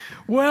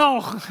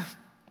Well,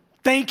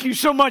 thank you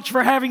so much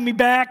for having me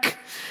back.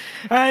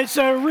 It's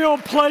a real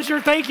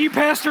pleasure. Thank you,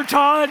 Pastor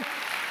Todd.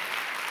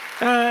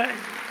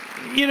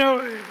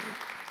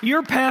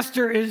 Your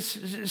pastor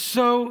is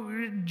so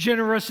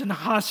generous and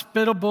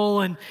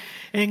hospitable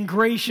and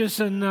gracious,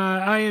 and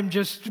I am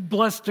just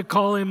blessed to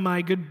call him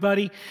my good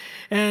buddy.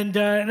 And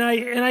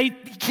I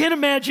can't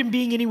imagine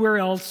being anywhere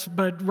else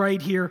but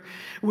right here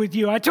with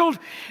you. I told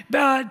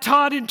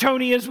Todd and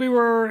Tony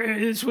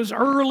this was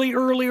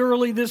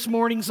early this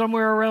morning,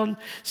 somewhere around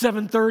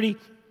 7:30.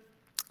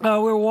 We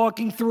were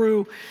walking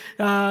through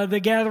the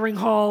gathering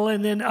hall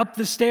and then up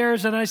the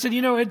stairs, and I said,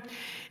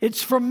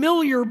 it's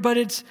familiar, but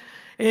it's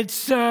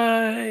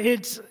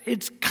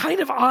kind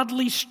of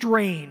oddly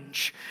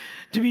strange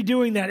to be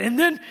doing that. And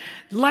then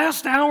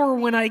last hour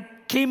when I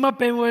came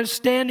up and was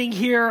standing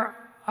here,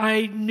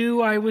 I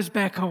knew I was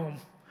back home.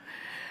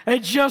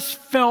 It just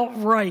felt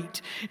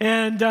right.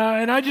 And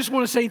I just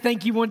want to say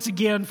thank you once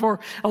again for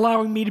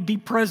allowing me to be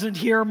present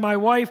here. My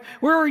wife,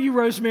 where are you,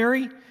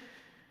 Rosemary?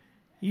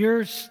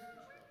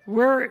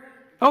 Where?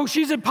 Oh,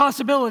 she's at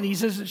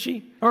Possibilities, isn't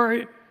she?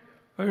 Or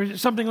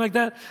something like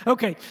that?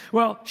 Okay,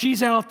 well,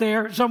 she's out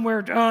there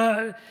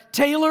somewhere.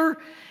 Taylor,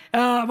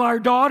 our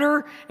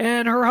daughter,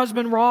 and her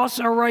husband Ross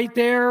are right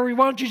there.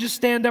 Why don't you just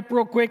stand up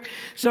real quick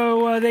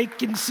so they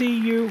can see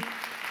you?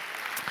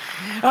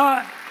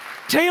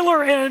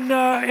 Taylor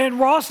and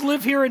Ross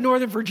live here in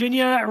Northern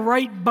Virginia,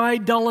 right by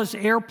Dulles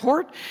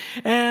Airport.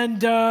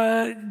 And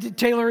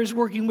Taylor is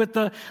working with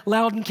the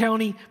Loudoun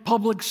County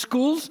Public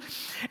Schools.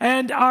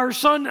 And our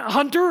son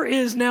Hunter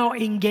is now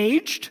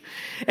engaged.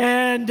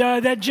 And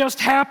that just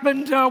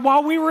happened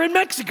while we were in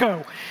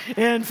Mexico.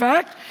 In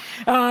fact,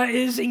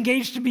 is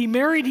engaged to be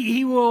married.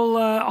 He will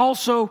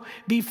also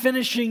be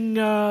finishing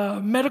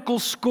medical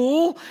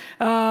school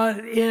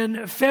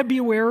in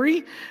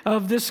February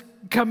of this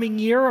coming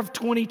year of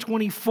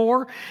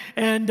 2024,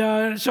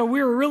 and so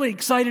we were really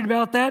excited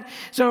about that.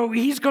 So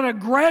he's going to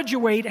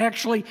graduate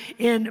actually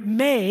in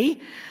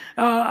May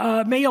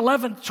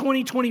 11th,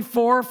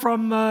 2024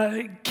 from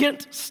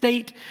Kent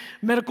State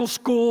Medical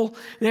School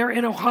there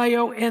in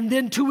Ohio, and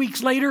then 2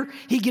 weeks later,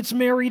 he gets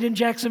married in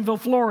Jacksonville,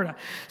 Florida.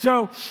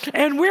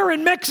 And we're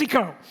in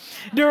Mexico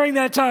during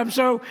that time,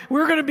 so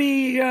we're going to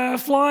be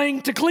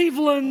flying to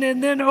Cleveland,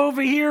 and then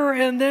over here,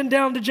 and then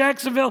down to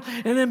Jacksonville,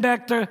 and then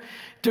back to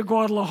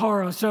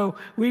Guadalajara. So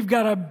we've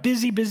got a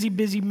busy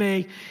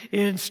May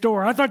in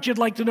store. I thought you'd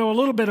like to know a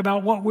little bit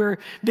about what we've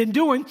been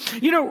doing.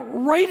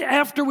 Right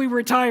after we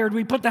retired,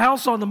 we put the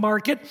house on the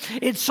market.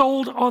 It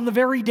sold on the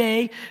very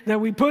day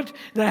that we put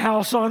the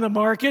house on the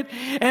market.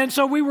 And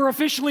so we were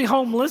officially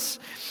homeless.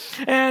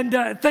 And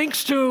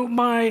thanks to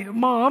my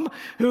mom,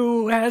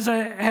 who had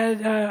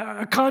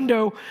a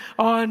condo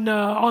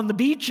on the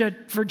beach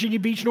at Virginia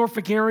Beach,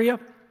 Norfolk area,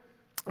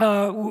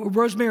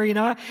 Rosemary and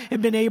I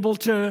have been able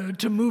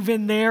to move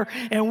in there,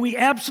 and we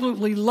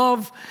absolutely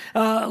love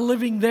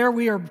living there.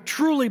 We are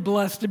truly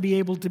blessed to be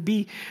able to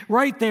be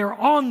right there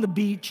on the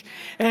beach,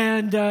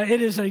 and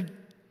it is a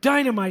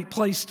dynamite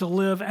place to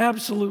live,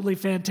 absolutely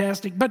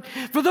fantastic. But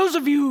for those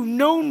of you who've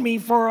known me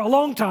for a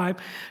long time,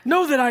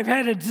 know that I've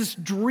had this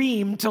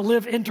dream to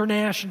live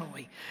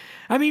internationally.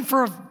 I mean,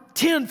 for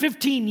 10,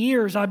 15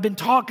 years, I've been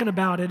talking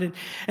about it,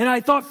 and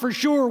I thought for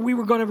sure we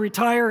were going to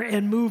retire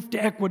and move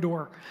to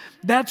Ecuador.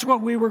 That's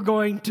what we were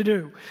going to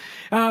do.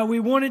 We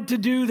wanted to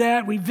do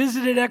that. We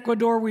visited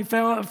Ecuador. We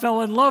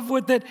fell in love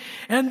with it.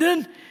 And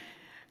then,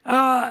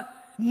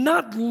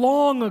 not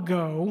long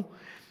ago,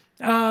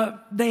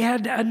 they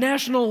had a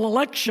national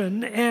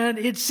election, and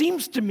it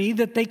seems to me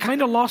that they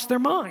kind of lost their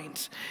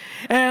minds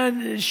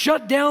and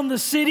shut down the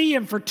city.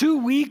 And for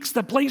 2 weeks,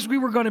 the place we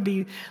were going to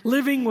be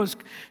living was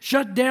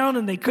shut down,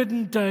 and they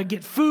couldn't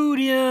get food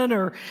in,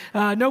 or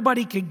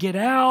nobody could get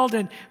out.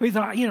 And we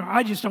thought,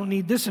 I just don't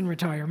need this in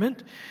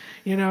retirement.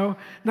 Not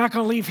going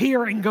to leave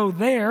here and go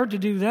there to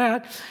do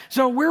that.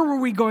 So where were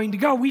we going to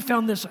go? We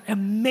found this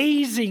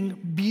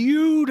amazing,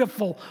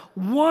 beautiful,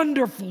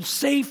 wonderful,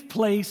 safe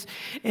place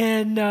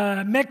in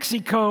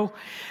Mexico.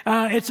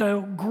 It's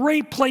a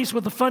great place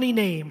with a funny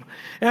name.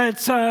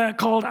 It's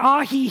called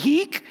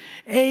Ajijic,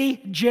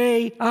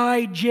 Ajijic,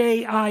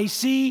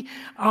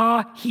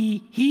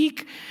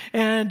 Ajijic,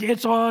 and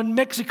it's on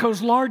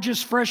Mexico's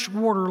largest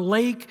freshwater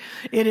lake.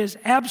 It is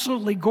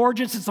absolutely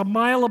gorgeous. It's a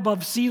mile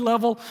above sea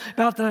level,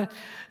 about the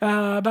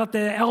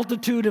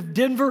altitude of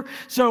Denver.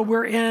 So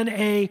we're in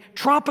a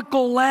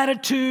tropical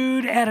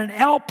latitude at an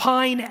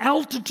alpine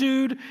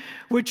altitude,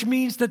 which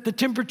means that the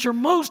temperature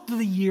most of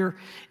the year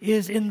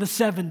is in the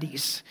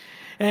 70s.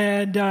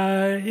 And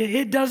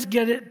it does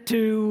get it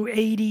to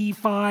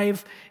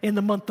 85 in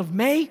the month of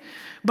May.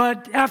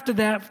 But after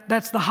that,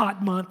 that's the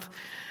hot month.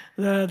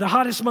 The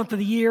hottest month of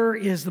the year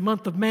is the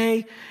month of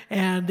May,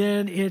 and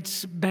then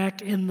it's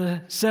back in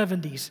the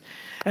 70s.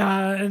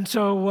 And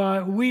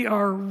so we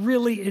are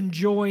really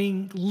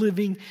enjoying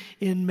living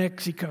in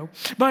Mexico.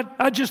 But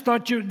I just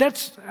thought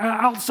that's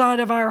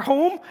outside of our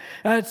home.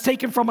 It's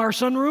taken from our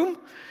sunroom.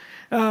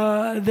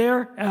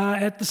 there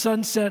at the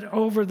sunset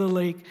over the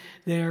lake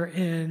there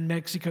in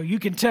Mexico. You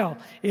can tell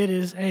it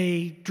is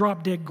a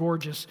drop-dead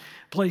gorgeous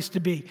place to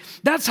be.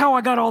 That's how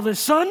I got all this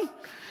sun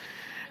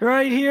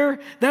right here.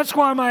 That's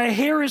why my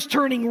hair is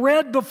turning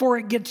red before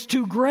it gets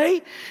too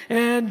gray.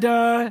 And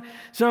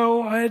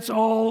so it's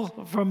all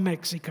from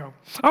Mexico.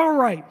 All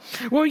right.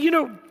 Well,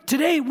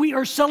 today we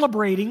are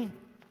celebrating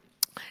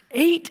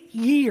 8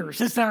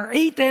 years. It's our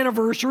 8th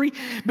anniversary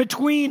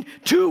between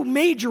two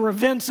major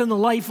events in the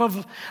life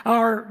of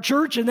our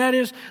church, and that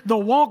is the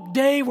walk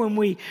day when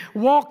we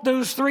walked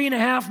those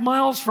 3.5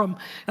 miles from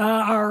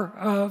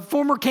our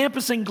former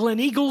campus in Glen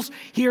Eagles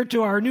here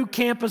to our new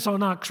campus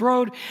on Ox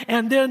Road.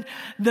 And then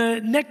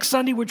the next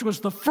Sunday, which was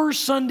the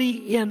first Sunday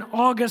in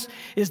August,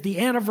 is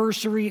the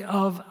anniversary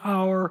of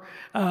our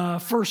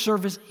first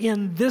service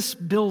in this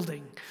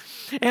building.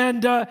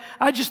 And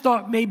I just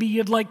thought maybe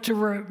you'd like to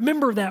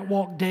remember that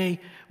walk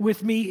day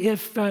with me.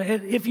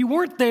 If you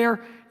weren't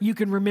there, you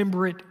can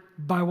remember it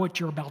by what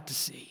you're about to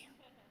see.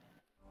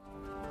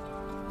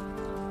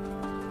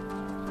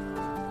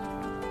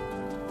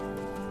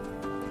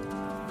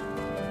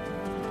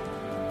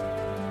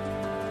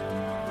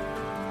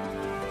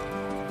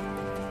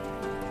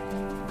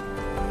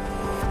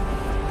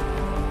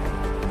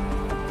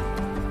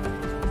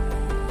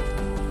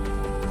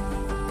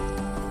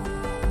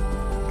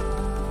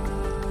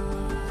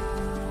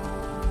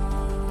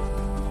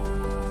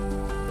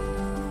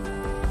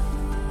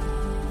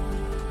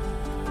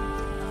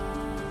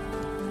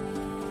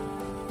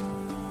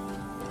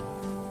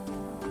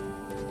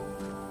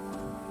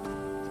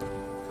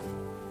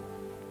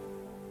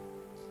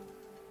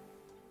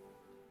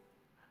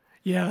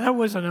 Yeah, that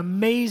was an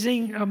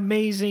amazing,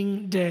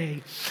 amazing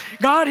day.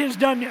 God has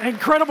done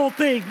incredible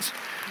things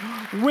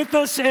with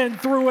us and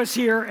through us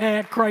here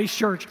at Christ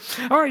Church.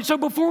 All right, so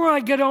before I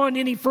get on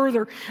any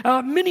further,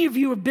 many of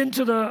you have been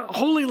to the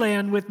Holy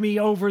Land with me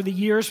over the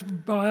years.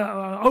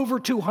 Over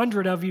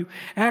 200 of you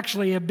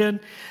actually have been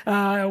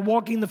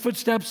walking the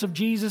footsteps of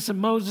Jesus and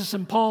Moses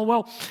and Paul.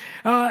 Well,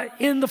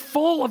 in the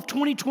fall of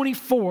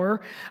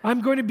 2024,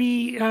 I'm going to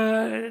be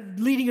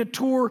leading a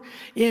tour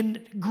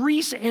in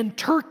Greece and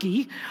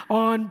Turkey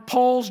on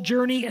Paul's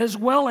journey, as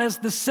well as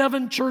the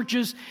 7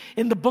 churches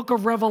in the book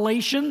of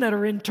Revelation that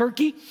are in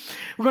Turkey.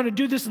 We're going to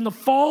do this in the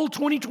fall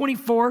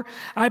 2024.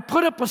 I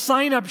put up a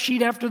sign-up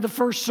sheet after the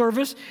first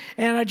service,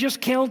 and I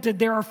just counted.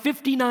 There are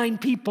 59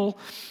 people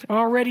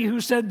already who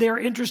said they're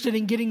interested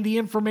in getting the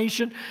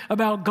information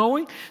about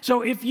going.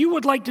 So if you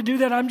would like to do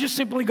that, I'm just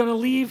simply going to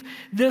leave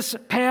this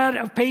pad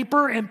of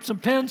paper and some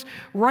pens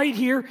right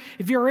here.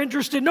 If you're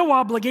interested, no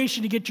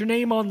obligation to get your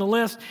name on the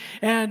list,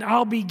 and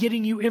I'll be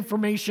getting you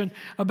information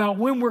about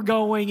when we're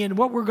going and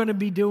what we're going to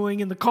be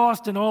doing and the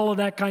cost and all of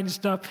that kind of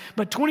stuff.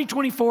 But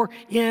 2024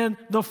 in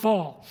the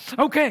fall.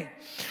 Okay,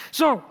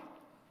 so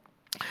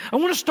I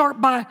want to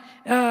start by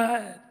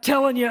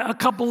telling you a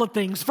couple of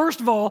things. First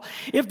of all,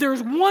 if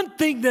there's one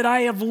thing that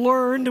I have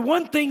learned,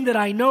 one thing that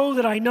I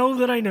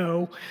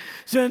know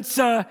since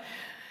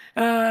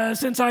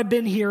I've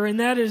been here, and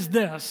that is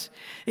this.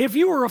 If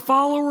you are a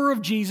follower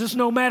of Jesus,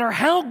 no matter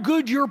how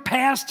good your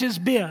past has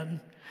been,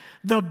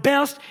 the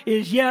best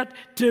is yet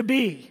to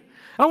be.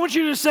 I want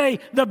you to say,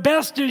 the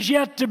best is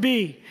yet to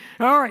be.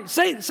 All right,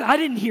 say, I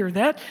didn't hear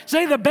that.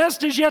 Say, the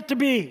best is yet to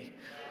be.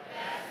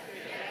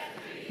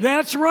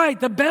 That's right.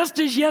 The best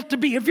is yet to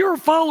be. If you're a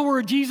follower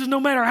of Jesus, no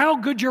matter how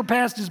good your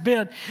past has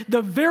been,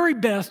 the very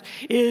best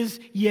is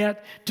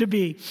yet to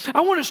be.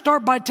 I want to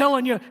start by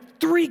telling you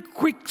 3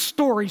 quick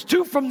stories,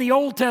 2 from the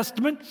Old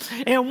Testament,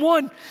 and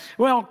 1,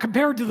 well,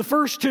 compared to the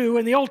first 2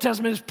 in the Old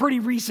Testament, is pretty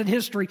recent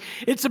history.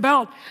 It's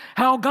about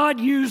how God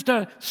used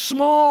a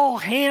small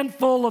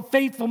handful of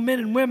faithful men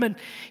and women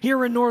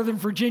here in Northern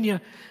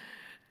Virginia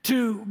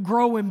to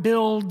grow and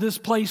build this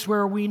place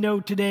where we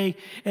know today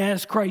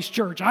as Christ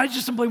Church. I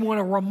just simply want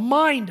to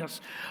remind us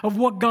of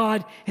what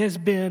God has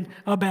been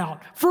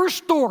about.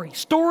 First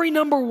story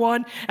number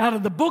 1 out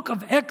of the book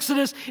of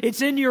Exodus.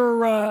 It's in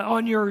your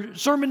on your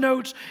sermon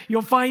notes.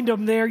 You'll find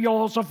them there. You'll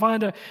also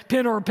find a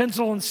pen or a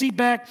pencil and seat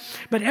back.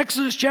 But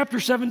Exodus chapter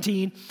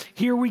 17,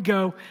 here we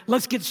go.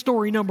 Let's get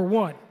story number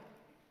 1.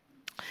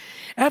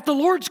 At the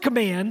Lord's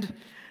command,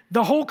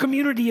 the whole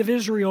community of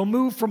Israel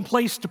moved from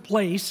place to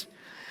place.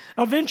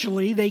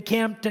 Eventually, they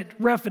camped at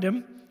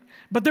Rephidim,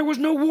 but there was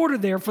no water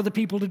there for the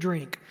people to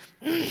drink.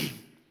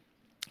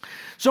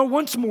 So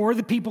once more,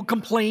 the people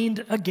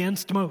complained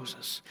against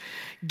Moses.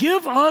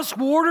 "Give us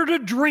water to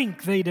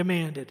drink," they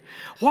demanded.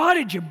 "Why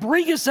did you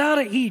bring us out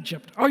of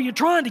Egypt? Are you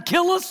trying to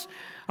kill us,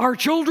 our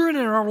children,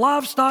 and our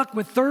livestock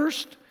with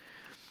thirst?"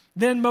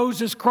 Then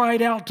Moses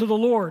cried out to the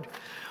Lord,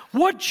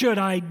 "What should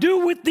I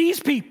do with these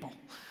people?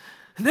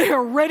 They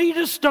are ready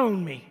to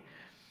stone me."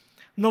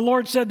 And the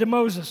Lord said to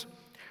Moses,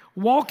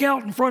 "Walk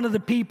out in front of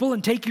the people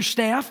and take your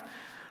staff,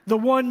 the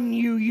one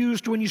you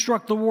used when you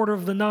struck the water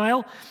of the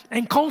Nile,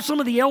 and call some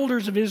of the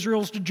elders of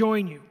Israel to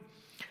join you.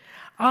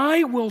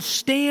 I will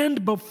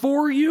stand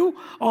before you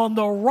on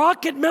the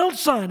rock at Mount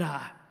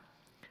Sinai.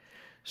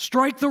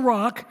 Strike the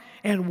rock,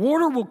 and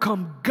water will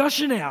come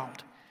gushing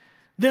out.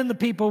 Then the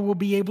people will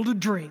be able to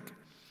drink."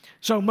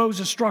 So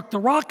Moses struck the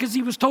rock as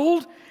he was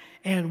told,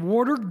 and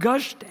water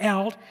gushed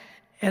out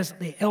as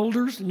the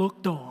elders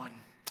looked on.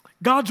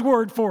 God's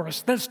word for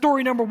us. That's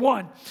story number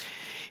one.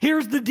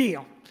 Here's the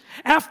deal.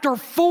 After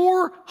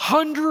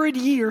 400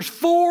 years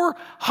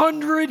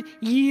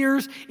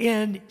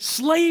in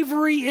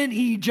slavery in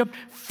Egypt,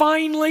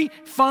 finally,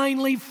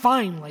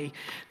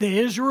 the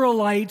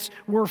Israelites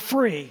were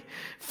free.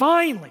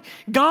 Finally,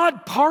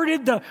 God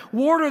parted the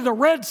water of the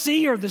Red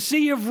Sea, or the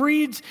Sea of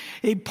Reeds.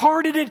 He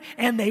parted it,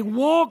 and they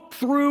walked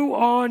through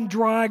on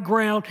dry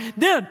ground.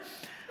 Then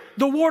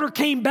the water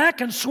came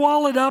back and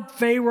swallowed up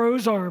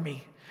Pharaoh's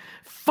army.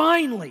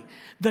 Finally,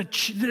 the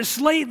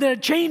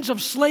chains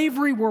of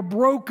slavery were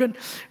broken.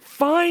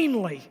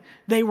 Finally,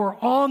 they were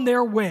on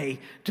their way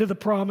to the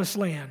promised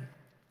land.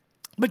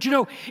 But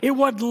it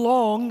wasn't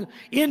long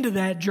into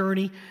that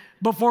journey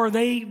before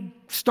they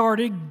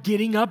started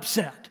getting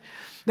upset.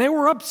 They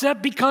were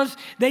upset because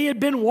they had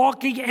been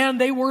walking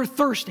and they were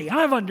thirsty.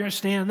 I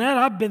understand that.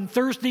 I've been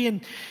thirsty,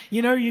 and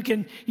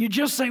you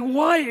just say,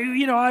 why?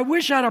 I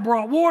wish I'd have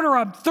brought water.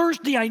 I'm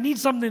thirsty. I need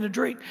something to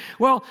drink.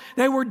 Well,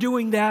 they were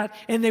doing that,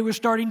 and they were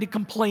starting to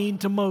complain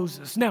to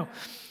Moses. Now,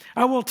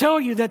 I will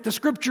tell you that the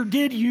scripture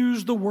did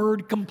use the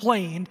word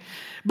complain,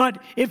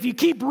 but if you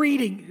keep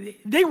reading,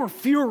 they were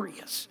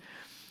furious.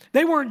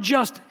 They weren't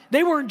just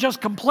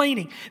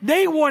complaining.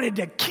 They wanted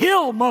to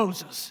kill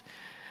Moses.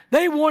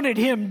 They wanted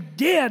him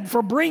dead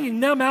for bringing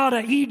them out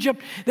of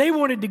Egypt. They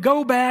wanted to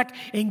go back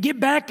and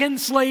get back in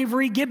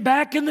slavery, get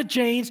back in the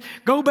chains,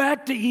 go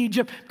back to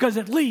Egypt, because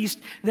at least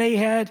they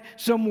had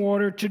some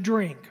water to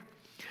drink.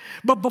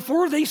 But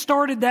before they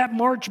started that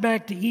march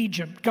back to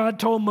Egypt, God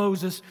told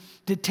Moses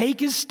to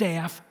take his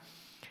staff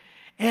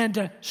and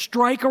to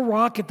strike a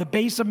rock at the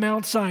base of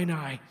Mount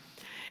Sinai.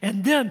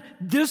 And then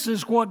this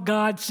is what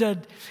God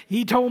said.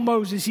 He told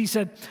Moses, he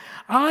said,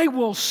 I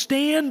will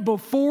stand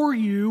before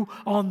you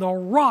on the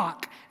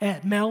rock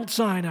at Mount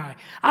Sinai.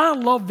 I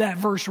love that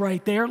verse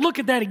right there. Look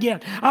at that again.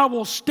 I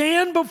will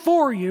stand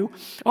before you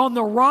on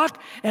the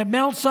rock at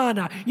Mount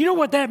Sinai. You know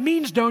what that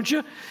means, don't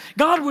you?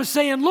 God was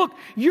saying, look,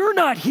 you're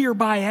not here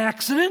by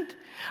accident.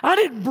 I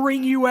didn't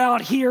bring you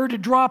out here to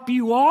drop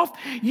you off.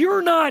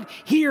 You're not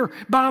here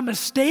by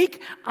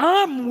mistake.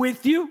 I'm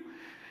with you.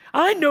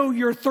 I know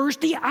you're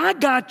thirsty. I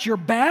got your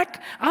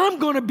back. I'm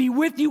going to be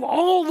with you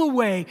all the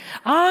way.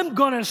 I'm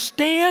going to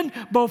stand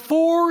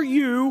before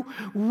you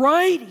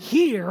right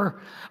here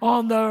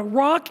on the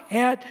rock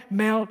at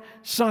Mount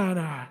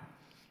Sinai.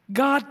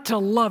 Got to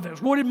love it.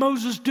 What did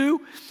Moses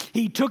do?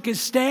 He took his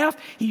staff,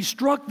 he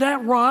struck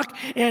that rock,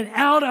 and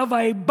out of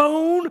a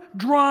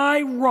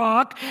bone-dry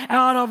rock,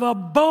 out of a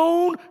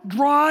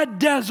bone-dry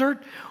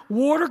desert,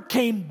 water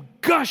came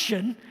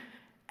gushing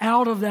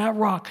out of that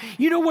rock.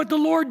 You know what the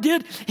Lord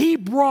did? He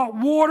brought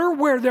water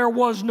where there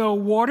was no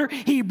water.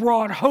 He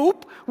brought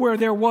hope where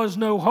there was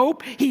no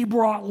hope. He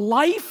brought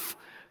life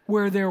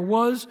where there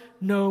was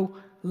no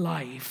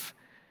life.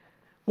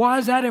 Why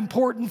is that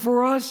important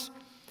for us?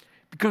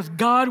 Because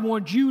God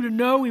wants you to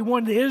know, He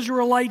wanted the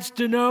Israelites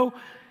to know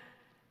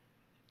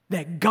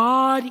that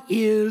God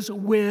is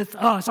with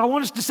us. I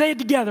want us to say it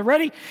together.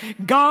 Ready?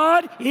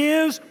 God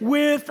is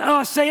with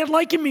us. Say it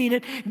like you mean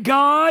it.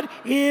 God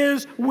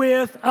is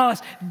with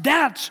us.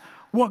 That's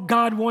what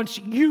God wants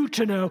you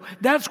to know.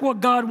 That's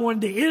what God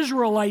wanted the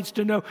Israelites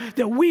to know,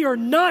 that we are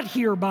not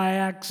here by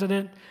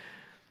accident,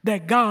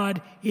 that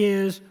God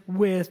is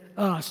with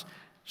us.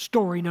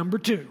 Story number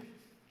 2.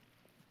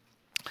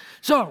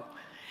 So,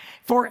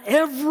 for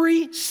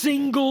every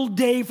single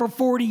day for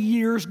 40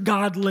 years,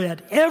 God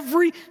led.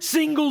 Every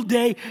single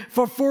day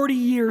for 40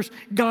 years,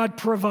 God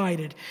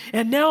provided.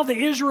 And now the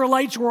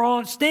Israelites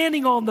were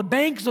standing on the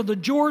banks of the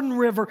Jordan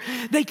River.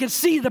 They could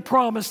see the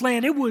promised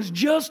land. It was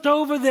just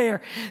over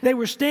there. They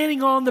were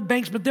standing on the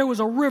banks, but there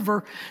was a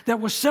river that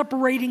was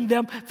separating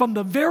them from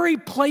the very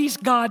place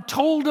God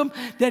told them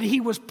that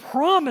He was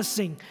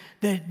promising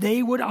that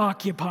they would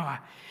occupy.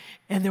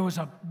 And there was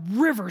a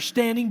river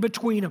standing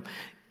between them,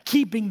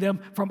 keeping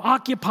them from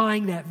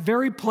occupying that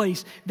very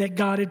place that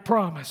God had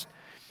promised.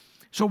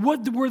 So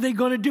what were they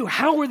going to do?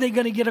 How were they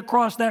going to get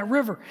across that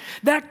river?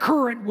 That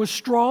current was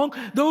strong.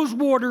 Those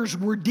waters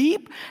were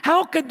deep.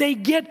 How could they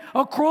get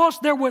across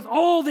there with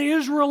all the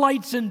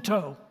Israelites in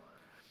tow?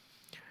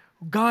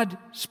 God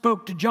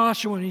spoke to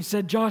Joshua and He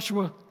said,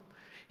 Joshua,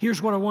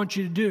 here's what I want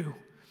you to do.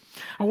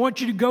 I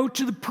want you to go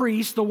to the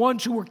priests, the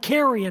ones who were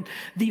carrying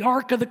the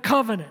Ark of the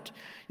Covenant.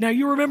 Now,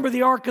 you remember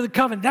the Ark of the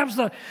Covenant.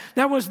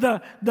 That was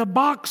the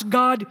box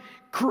God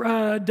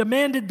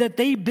demanded that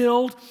they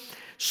build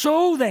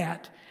so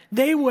that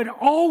they would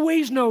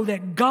always know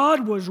that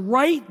God was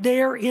right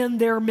there in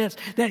their midst,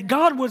 that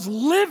God was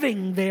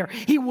living there.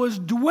 He was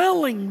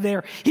dwelling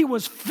there. He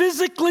was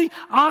physically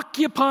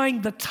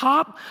occupying the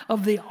top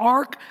of the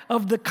Ark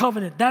of the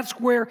Covenant. That's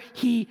where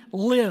He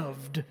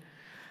lived.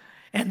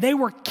 And they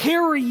were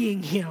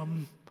carrying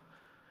Him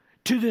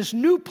to this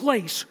new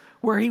place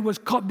where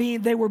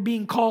they were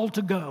being called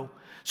to go.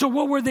 So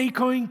what were they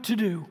going to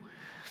do?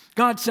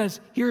 God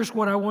says, here's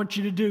what I want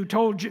you to do.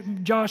 Told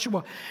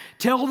Joshua,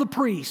 tell the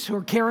priests who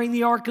are carrying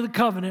the Ark of the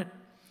Covenant,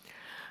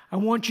 I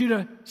want you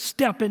to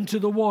step into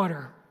the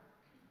water.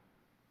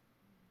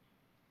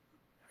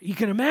 You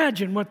can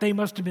imagine what they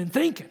must have been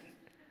thinking.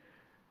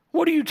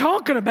 What are you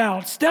talking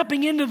about?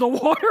 Stepping into the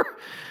water?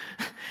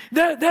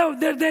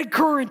 That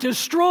current is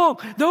strong.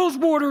 Those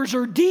waters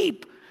are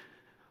deep.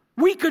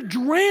 We could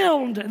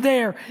drown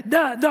there.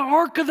 The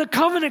Ark of the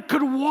Covenant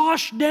could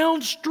wash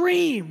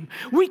downstream.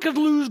 We could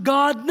lose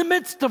God in the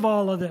midst of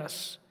all of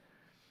this.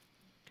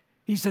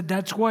 He said,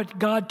 that's what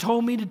God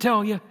told me to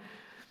tell you.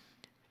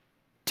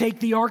 Take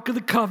the Ark of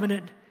the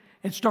Covenant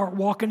and start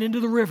walking into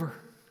the river.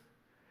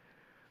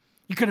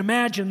 You can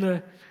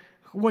imagine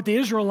what the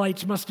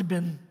Israelites must have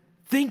been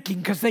thinking,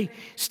 because they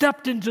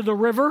stepped into the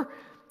river,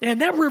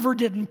 and that river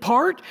didn't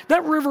part.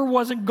 That river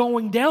wasn't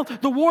going down.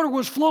 The water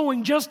was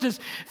flowing just as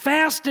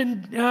fast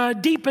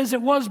and deep as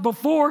it was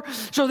before.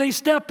 So they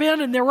step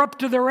in and they're up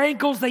to their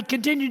ankles. They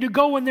continue to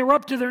go and they're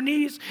up to their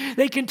knees.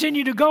 They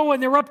continue to go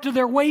and they're up to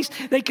their waist.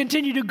 They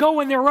continue to go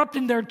and they're up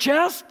in their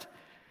chest.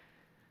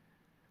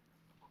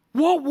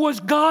 What was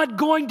God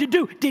going to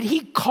do? Did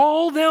He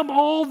call them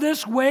all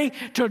this way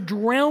to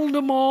drown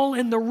them all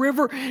in the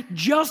river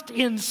just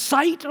in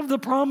sight of the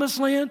promised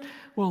land?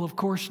 Well, of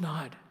course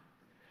not.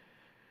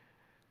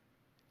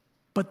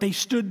 But they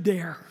stood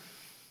there,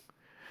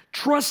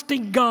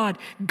 trusting God.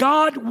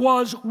 God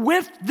was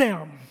with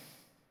them.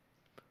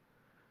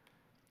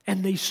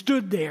 And they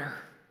stood there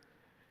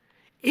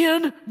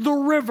in the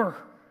river,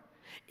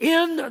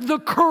 in the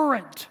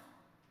current,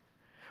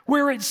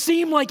 where it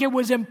seemed like it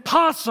was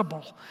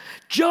impossible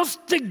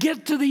just to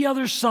get to the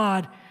other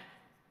side.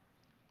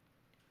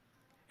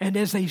 And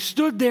as they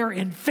stood there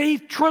in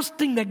faith,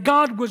 trusting that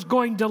God was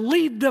going to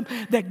lead them,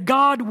 that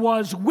God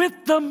was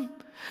with them,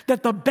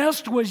 that the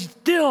best was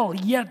still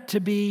yet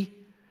to be,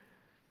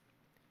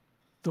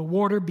 the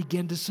water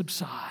began to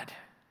subside.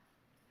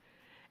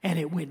 And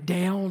it went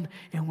down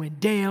and went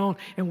down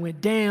and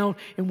went down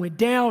and went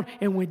down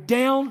and went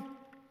down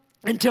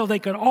until they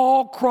could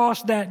all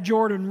cross that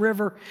Jordan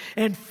River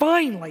and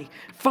finally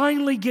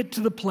get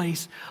to the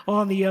place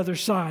on the other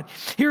side.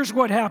 Here's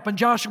what happened.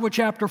 Joshua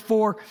chapter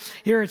 4,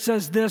 here it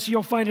says this.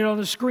 You'll find it on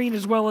the screen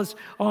as well as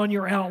on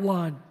your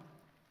outline.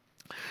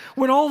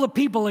 When all the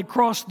people had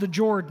crossed the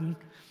Jordan,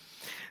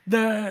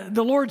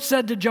 the Lord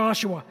said to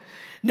Joshua,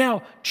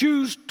 now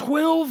choose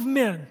 12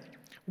 men,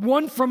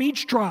 one from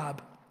each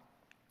tribe.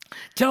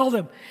 Tell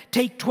them,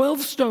 take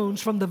 12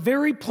 stones from the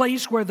very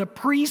place where the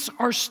priests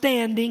are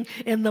standing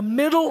in the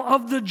middle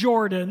of the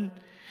Jordan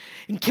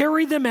and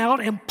carry them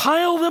out and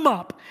pile them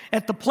up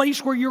at the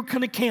place where you're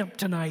going to camp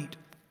tonight.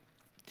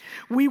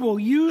 We will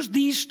use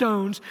these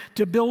stones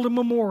to build a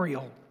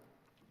memorial.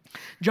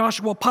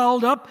 Joshua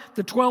piled up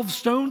the 12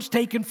 stones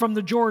taken from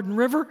the Jordan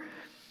River.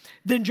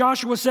 Then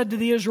Joshua said to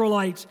the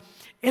Israelites,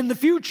 in the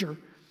future,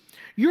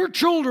 your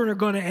children are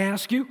going to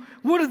ask you,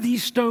 what do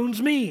these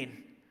stones mean?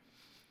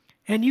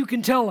 And you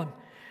can tell them,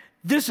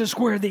 this is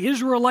where the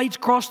Israelites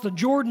crossed the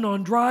Jordan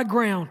on dry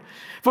ground.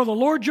 For the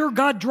Lord your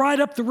God dried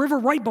up the river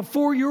right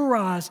before your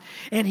eyes,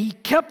 and He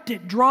kept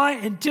it dry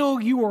until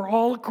you were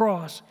all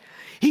across.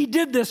 He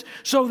did this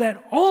so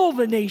that all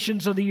the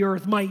nations of the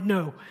earth might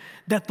know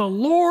that the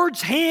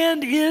Lord's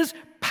hand is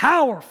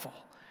powerful,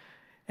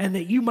 and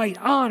that you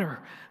might honor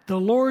the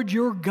Lord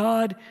your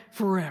God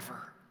forever.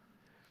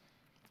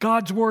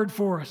 God's word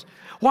for us.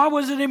 Why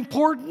was it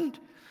important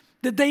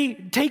that they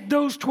take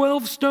those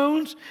 12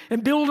 stones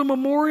and build a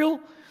memorial?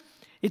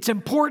 It's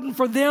important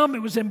for them.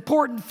 It was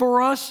important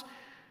for us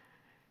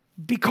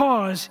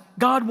because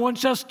God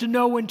wants us to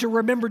know and to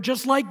remember,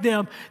 just like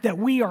them, that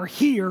we are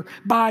here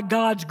by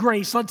God's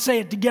grace. Let's say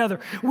it together.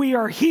 We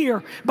are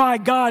here by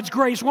God's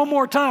grace. One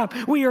more time.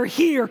 We are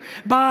here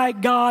by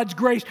God's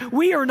grace.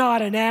 We are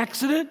not an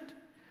accident.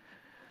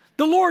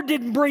 The Lord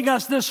didn't bring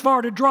us this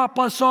far to drop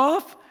us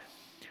off.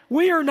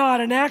 We are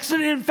not an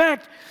accident. In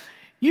fact,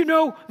 you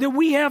know that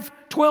we have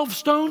 12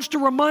 stones to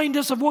remind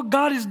us of what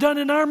God has done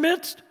in our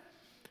midst?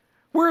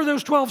 Where are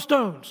those 12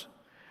 stones?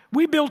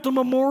 We built a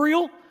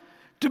memorial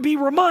to be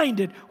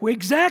reminded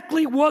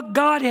exactly what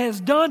God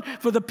has done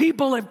for the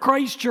people at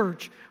Christ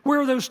Church.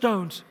 Where are those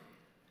stones?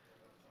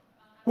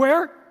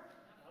 Where?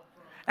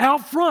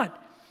 Out front,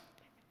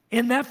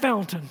 in that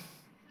fountain.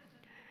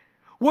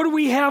 What do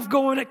we have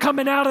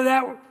coming out of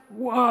that,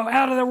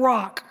 out of the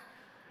rock?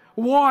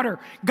 Water.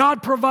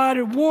 God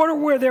provided water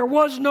where there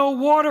was no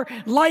water,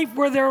 life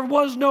where there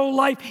was no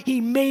life.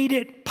 He made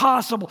it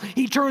possible.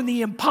 He turned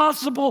the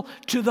impossible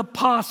to the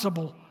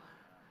possible.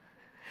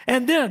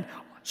 And then,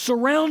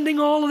 surrounding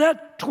all of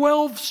that,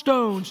 12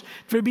 stones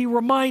to be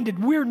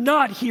reminded we're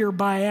not here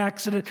by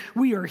accident.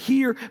 We are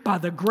here by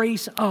the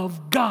grace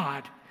of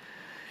God.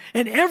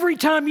 And every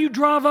time you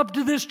drive up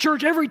to this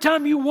church, every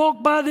time you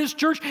walk by this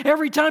church,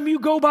 every time you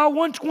go by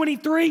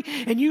 123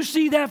 and you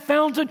see that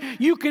fountain,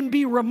 you can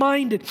be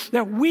reminded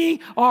that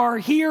we are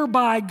here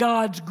by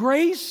God's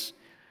grace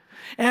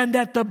and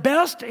that the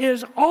best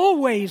is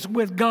always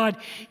with God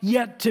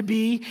yet to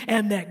be,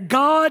 and that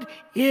God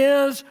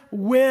is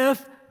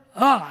with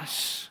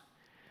us.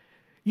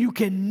 You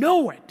can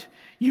know it.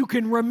 You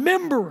can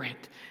remember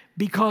it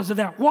because of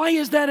that. Why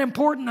is that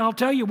important? I'll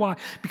tell you why.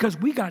 Because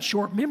we got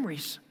short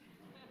memories.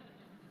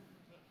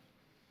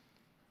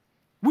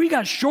 We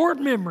got short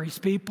memories,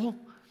 people.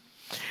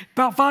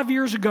 About 5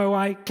 years ago,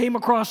 I came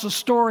across a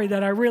story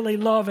that I really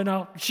love, and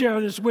I'll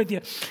share this with you.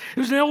 It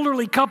was an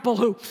elderly couple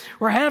who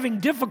were having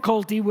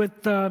difficulty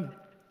with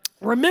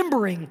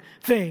remembering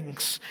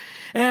things.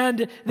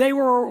 And they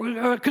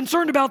were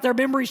concerned about their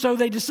memory, so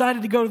they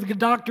decided to go to the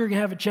doctor and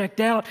have it checked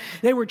out.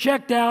 They were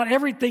checked out.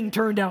 Everything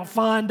turned out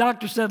fine.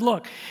 Doctor said,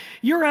 look,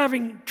 you're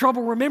having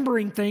trouble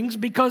remembering things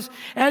because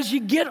as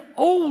you get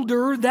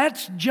older,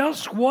 that's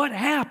just what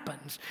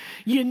happens.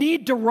 You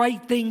need to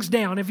write things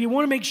down. If you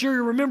want to make sure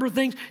you remember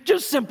things,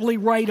 just simply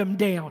write them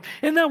down.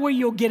 And that way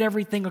you'll get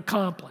everything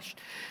accomplished.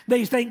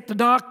 They thanked the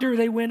doctor.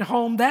 They went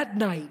home that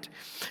night,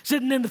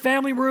 sitting in the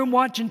family room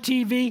watching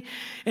TV,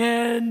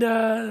 and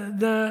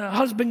the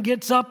husband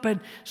gets up and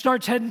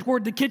starts heading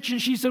toward the kitchen.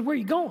 She said, where are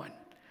you going?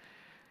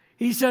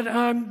 He said,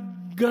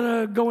 I'm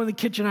going to go in the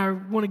kitchen. I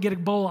want to get a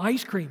bowl of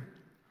ice cream.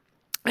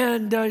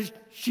 And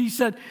she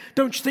said,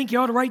 don't you think you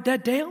ought to write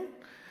that down?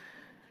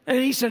 And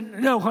he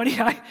said, no, honey,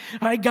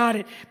 I got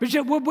it. But she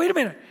said, well, wait a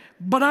minute.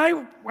 But I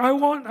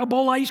want a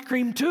bowl of ice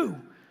cream too.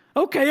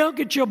 Okay, I'll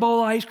get you a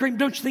bowl of ice cream.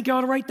 Don't you think you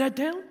ought to write that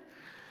down?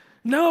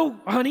 No,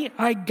 honey,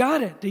 I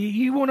got it.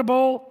 You want a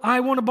bowl? I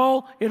want a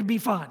bowl? It'll be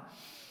fine.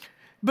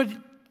 But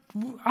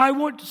I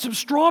want some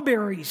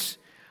strawberries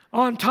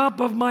on top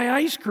of my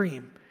ice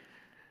cream.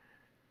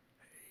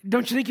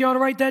 Don't you think you ought to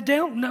write that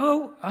down?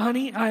 No,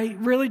 honey, I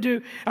really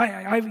do.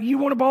 You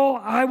want a bowl?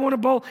 I want a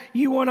bowl.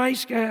 You want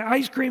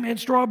ice cream and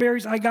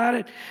strawberries? I got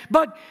it.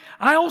 But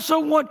I also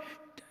want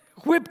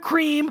whipped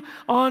cream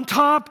on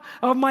top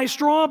of my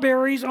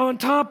strawberries on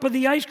top of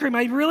the ice cream.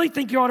 I really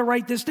think you ought to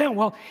write this down.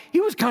 Well, he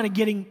was kind of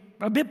getting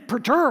a bit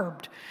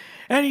perturbed.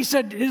 And he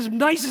said, as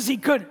nice as he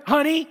could,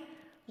 honey,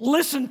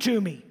 listen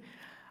to me.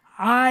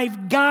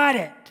 I've got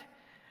it.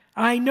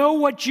 I know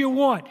what you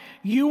want.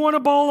 You want a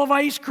bowl of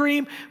ice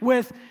cream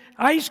with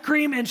ice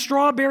cream and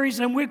strawberries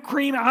and whipped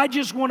cream. I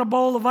just want a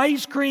bowl of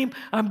ice cream.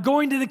 I'm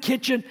going to the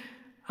kitchen.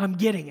 I'm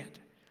getting it.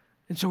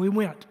 And so he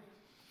went.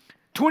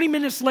 20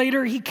 minutes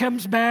later, he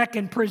comes back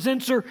and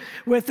presents her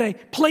with a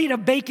plate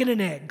of bacon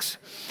and eggs.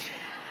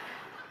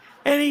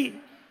 And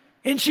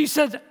she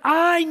says,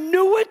 I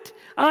knew it.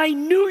 I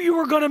knew you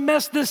were going to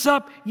mess this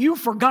up. You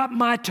forgot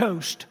my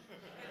toast.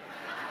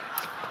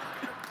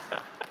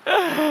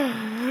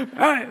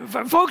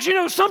 Folks, you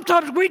know,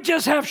 sometimes we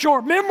just have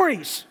short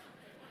memories.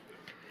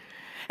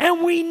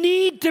 And we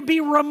need to be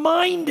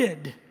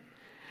reminded.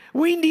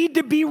 We need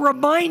to be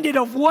reminded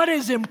of what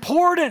is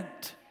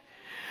important.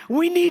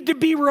 We need to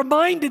be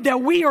reminded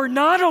that we are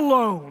not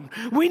alone.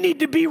 We need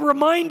to be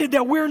reminded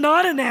that we're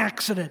not an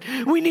accident.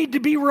 We need to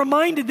be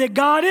reminded that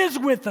God is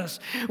with us.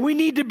 We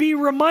need to be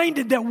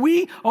reminded that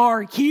we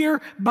are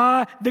here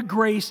by the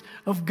grace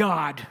of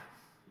God.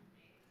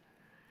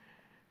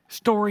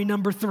 Story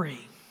number 3.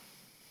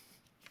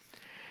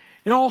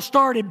 It all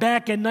started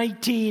back in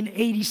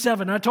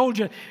 1987. I told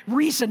you,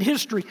 recent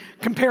history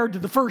compared to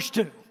the first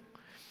two.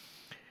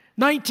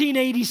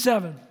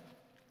 1987,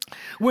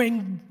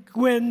 when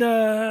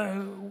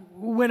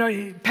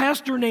a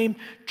pastor named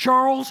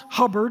Charles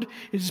Hubbard,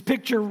 his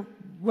picture,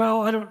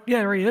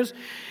 there he is.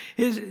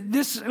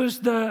 This was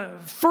the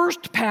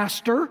first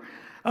pastor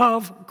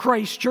of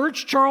Christ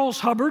Church, Charles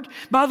Hubbard.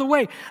 By the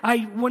way,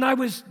 when I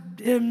was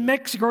in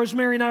Mexico,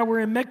 Rosemary and I were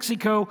in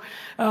Mexico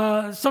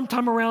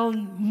sometime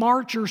around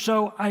March or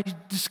so, I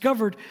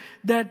discovered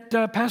that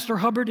Pastor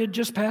Hubbard had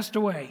just passed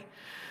away.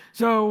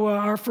 So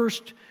our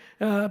first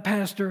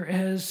pastor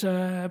has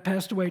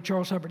passed away,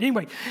 Charles Hubbard.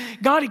 Anyway,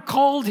 God had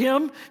called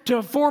him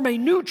to form a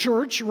new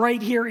church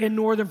right here in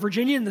Northern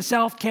Virginia in the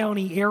South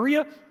County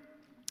area.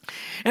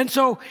 And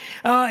so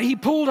he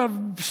pulled a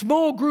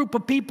small group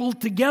of people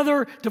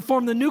together to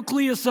form the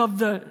nucleus of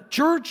the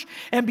church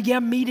and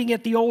began meeting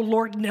at the old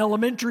Lorton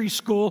Elementary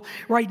School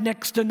right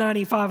next to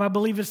 95. I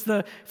believe it's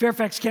the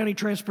Fairfax County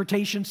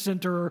Transportation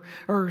Center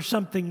or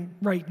something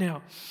right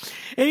now.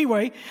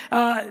 Anyway,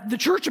 the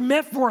church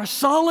met for a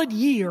solid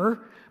year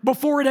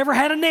before it ever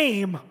had a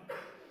name.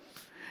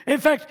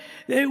 In fact,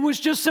 it was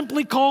just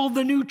simply called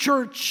the New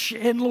Church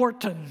in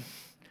Lorton.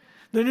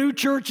 The New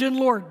Church in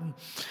Lorton.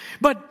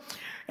 But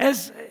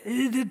as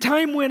the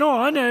time went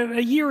on, a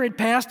year had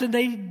passed, and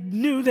they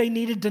knew they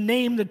needed to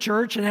name the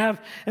church and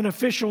have an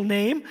official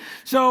name.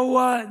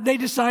 So they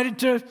decided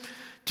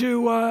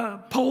to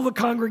poll the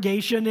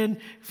congregation and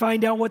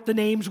find out what the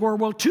names were.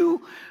 Well,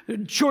 two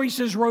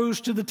choices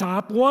rose to the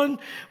top. One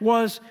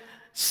was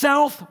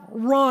South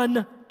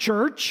Run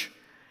Church,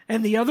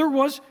 and the other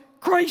was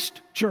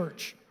Christ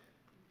Church.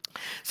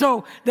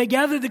 So they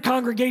gathered the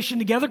congregation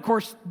together. Of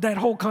course, that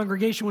whole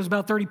congregation was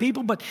about 30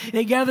 people, but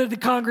they gathered the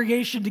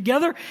congregation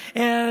together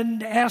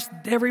and asked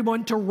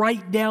everyone to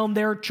write down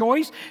their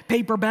choice.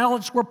 Paper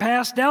ballots were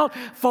passed out,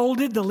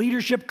 folded. The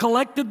leadership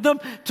collected them,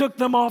 took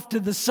them off to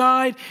the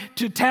side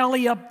to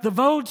tally up the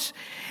votes,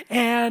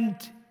 and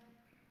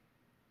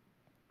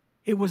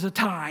it was a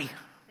tie.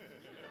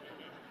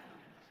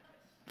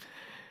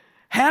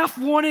 half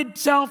wanted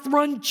South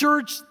Run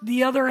Church,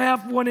 the other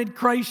half wanted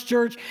Christ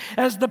Church.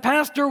 As the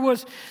pastor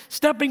was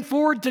stepping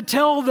forward to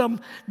tell them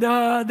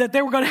that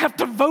they were going to have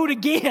to vote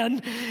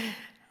again,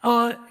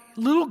 a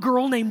little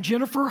girl named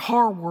Jennifer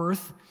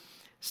Harworth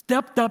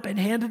stepped up and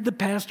handed the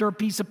pastor a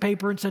piece of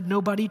paper and said,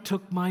 "Nobody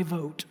took my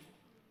vote."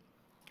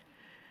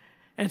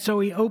 And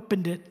so he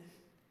opened it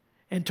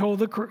and told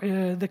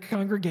the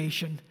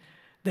congregation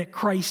that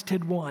Christ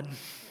had won.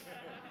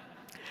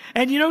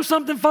 And you know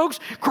something,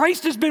 folks?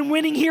 Christ has been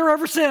winning here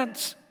ever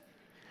since.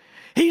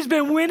 He's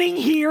been winning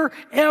here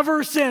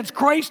ever since.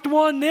 Christ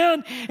won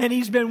then, and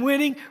he's been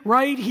winning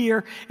right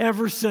here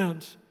ever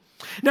since.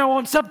 Now,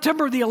 on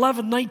September the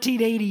 11th,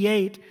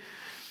 1988,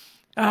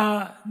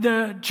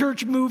 the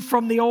church moved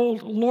from the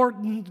old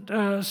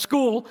Lorton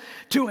school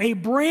to a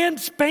brand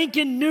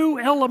spanking new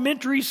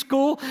elementary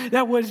school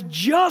that was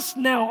just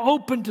now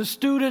open to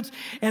students,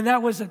 and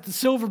that was at the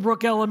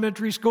Silverbrook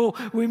Elementary School.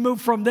 We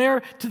moved from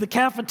there to the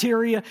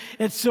cafeteria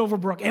at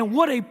Silverbrook, and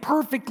what a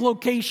perfect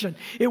location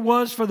it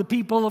was for the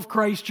people of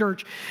Christ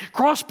Church.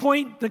 Cross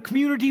Point, the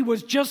community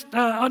was just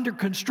under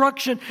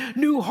construction.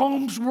 New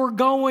homes were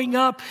going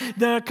up.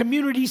 The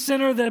community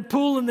center, the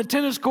pool, and the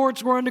tennis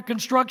courts were under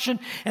construction,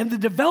 and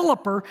the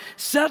developer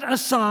set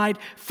aside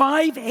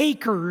 5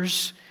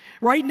 acres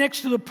right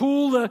next to the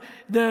pool,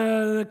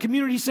 the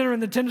community center,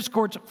 and the tennis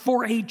courts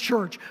for a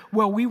church.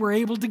 Well, we were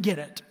able to get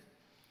it.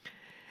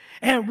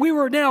 And we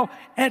were now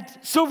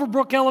at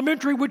Silverbrook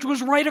Elementary, which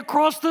was right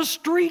across the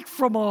street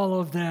from all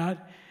of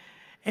that.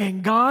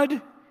 And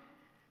God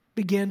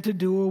began to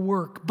do a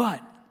work. But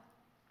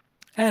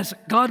as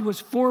God was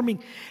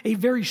forming a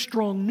very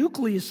strong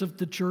nucleus of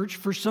the church,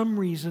 for some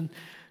reason,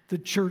 the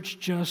church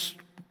just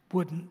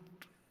wouldn't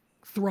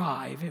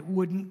thrive. It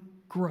wouldn't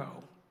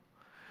grow.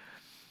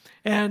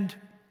 And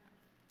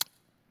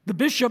the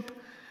bishop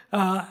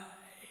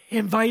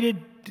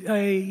invited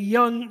a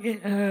young,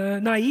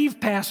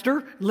 naive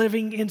pastor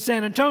living in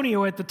San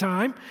Antonio at the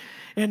time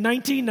in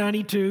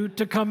 1992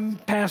 to come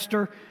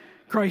pastor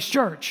Christ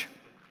Church.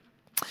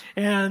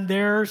 And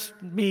there's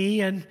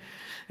me, and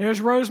there's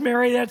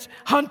Rosemary, that's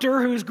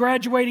Hunter, who's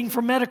graduating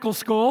from medical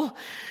school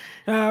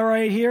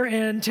right here,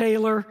 and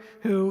Taylor,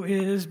 who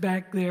is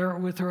back there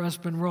with her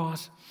husband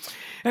Ross.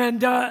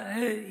 And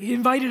he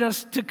invited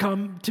us to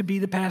come to be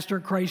the pastor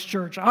at Christ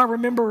Church. I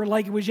remember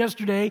like it was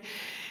yesterday,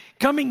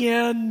 coming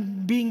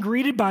in, being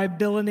greeted by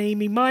Bill and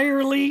Amy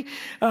Meyerly,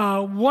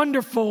 a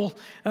wonderful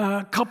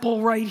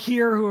couple right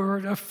here who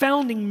are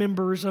founding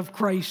members of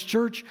Christ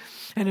Church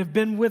and have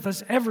been with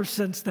us ever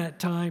since that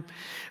time.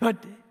 But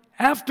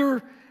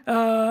after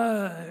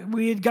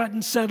we had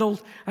gotten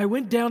settled, I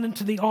went down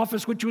into the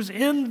office, which was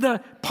in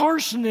the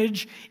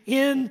parsonage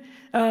in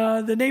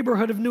the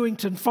neighborhood of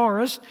Newington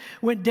Forest,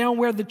 went down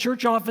where the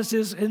church office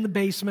is in the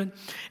basement,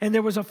 and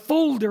there was a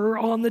folder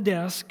on the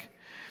desk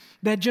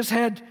that just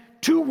had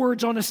 2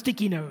 words on a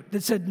sticky note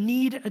that said,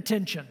 "Need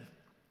attention."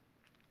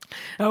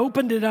 I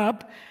opened it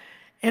up,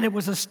 and it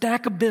was a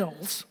stack of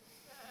bills,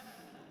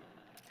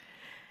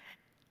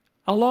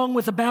 along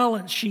with a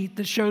balance sheet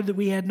that showed that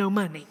we had no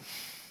money.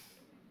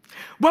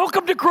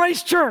 Welcome to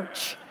Christ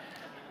Church.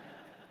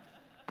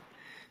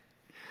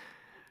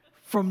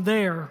 From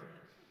there,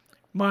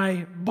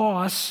 my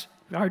boss,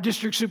 our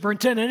district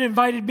superintendent,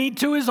 invited me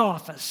to his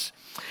office.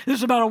 This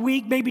was about a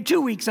week, maybe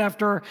 2 weeks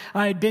after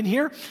I had been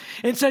here,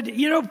 and said,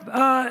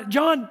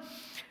 John,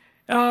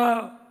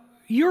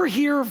 you're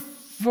here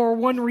for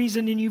one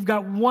reason, and you've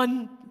got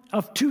one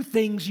of 2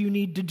 things you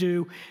need to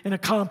do and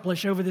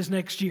accomplish over this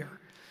next year.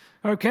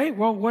 Okay,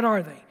 well, what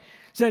are they?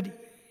 Said,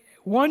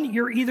 1,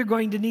 you're either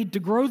going to need to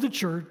grow the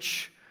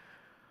church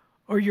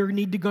or you're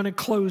going to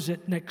close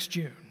it next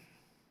June.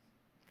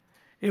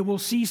 It will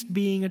cease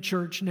being a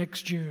church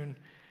next June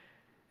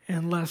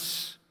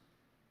unless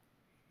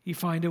you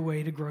find a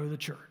way to grow the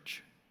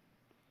church.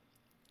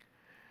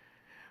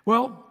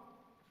 Well,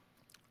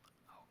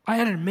 I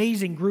had an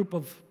amazing group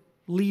of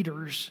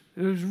leaders.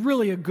 It was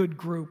really a good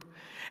group.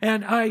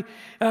 And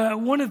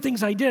one of the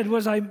things I did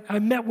was I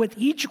met with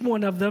each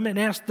one of them and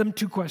asked them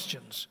 2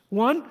 questions.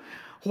 1,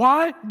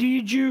 why do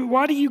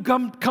you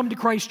come to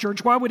Christ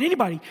Church? Why would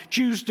anybody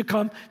choose to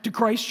come to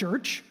Christ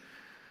Church?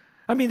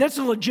 I mean, that's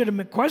a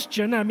legitimate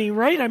question. I mean,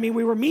 right? I mean,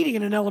 we were meeting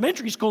in an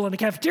elementary school in the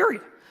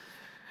cafeteria.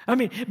 I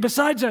mean,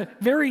 besides a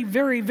very,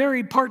 very,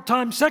 very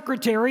part-time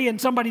secretary and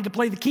somebody to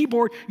play the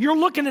keyboard, you're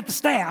looking at the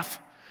staff.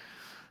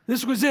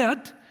 This was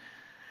it.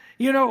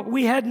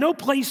 We had no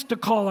place to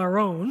call our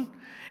own,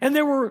 and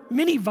there were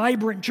many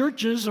vibrant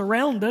churches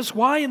around us.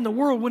 Why in the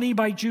world would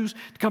anybody choose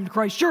to come to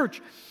Christ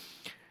Church?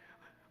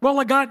 Well,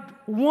 I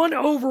got one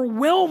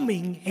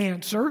overwhelming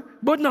answer,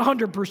 wasn't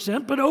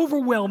 100%, but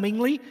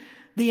overwhelmingly,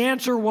 the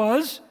answer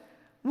was,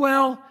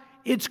 well,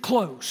 it's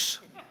close.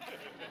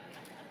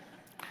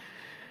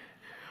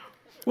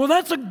 Well,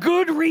 that's a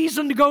good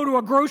reason to go to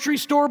a grocery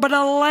store, but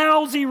a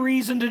lousy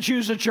reason to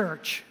choose a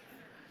church.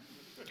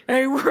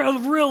 A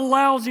real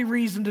lousy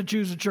reason to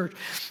choose a church.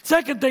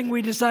 Second thing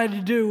we decided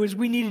to do is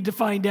we needed to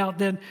find out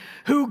then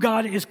who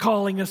God is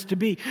calling us to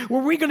be.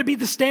 Were we going to be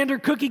the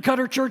standard cookie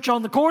cutter church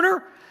on the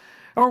corner?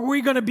 Or are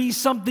we going to be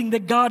something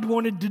that God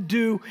wanted to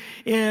do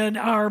in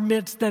our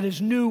midst that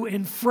is new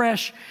and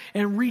fresh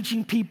and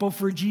reaching people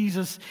for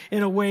Jesus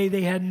in a way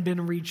they hadn't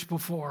been reached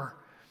before?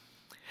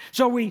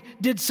 So we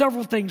did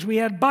several things. We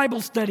had Bible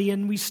study,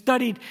 and we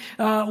studied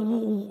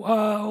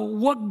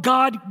what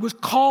God was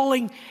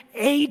calling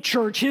a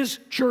church, his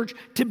church,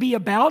 to be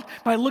about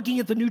by looking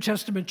at the New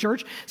Testament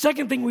church.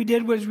 Second thing we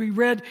did was we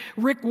read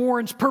Rick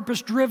Warren's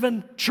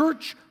Purpose-Driven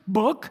Church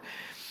book.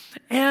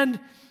 And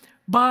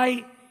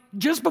by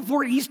just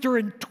before Easter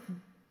in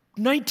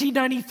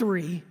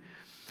 1993,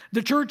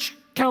 the church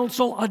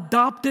council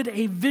adopted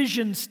a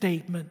vision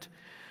statement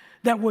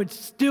that would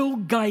still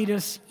guide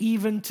us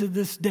even to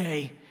this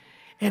day.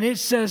 And it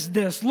says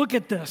this. Look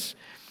at this.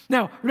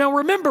 Now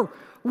remember,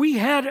 we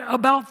had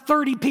about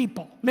 30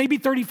 people, maybe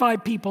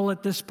 35 people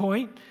at this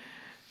point.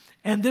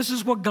 And this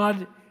is what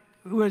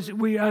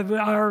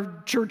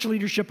our church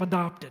leadership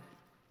adopted.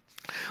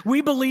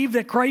 We believe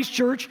that Christ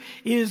Church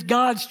is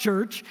God's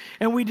church,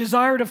 and we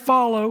desire to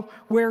follow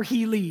where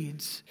he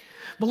leads.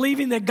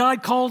 Believing that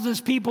God calls his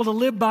people to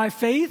live by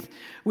faith,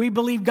 we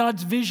believe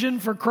God's vision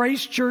for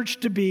Christ Church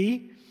to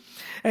be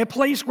a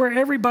place where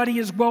everybody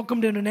is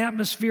welcomed in an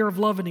atmosphere of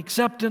love and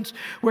acceptance,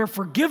 where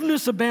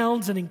forgiveness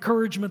abounds and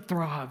encouragement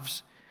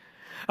thrives.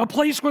 A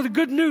place where the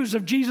good news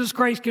of Jesus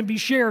Christ can be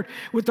shared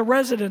with the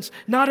residents,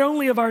 not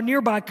only of our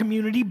nearby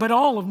community, but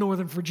all of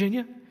Northern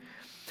Virginia.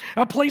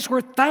 A place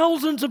where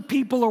thousands of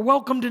people are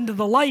welcomed into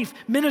the life,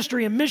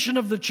 ministry, and mission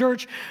of the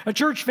church. A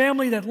church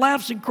family that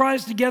laughs and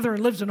cries together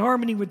and lives in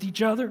harmony with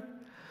each other.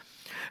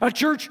 A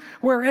church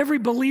where every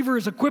believer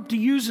is equipped to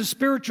use his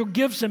spiritual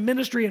gifts and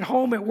ministry at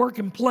home, at work,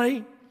 and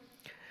play.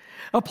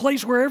 A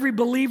place where every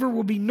believer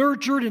will be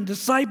nurtured and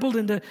discipled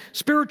into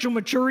spiritual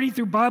maturity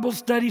through Bible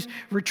studies,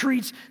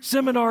 retreats,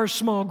 seminars,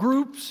 small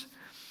groups.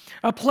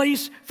 A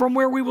place from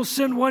where we will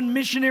send one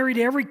missionary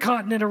to every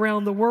continent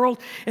around the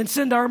world and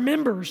send our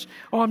members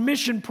on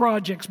mission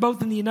projects,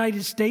 both in the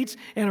United States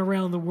and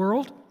around the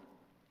world.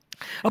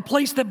 A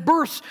place that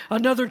births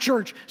another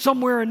church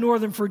somewhere in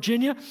Northern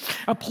Virginia.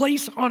 A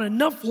place on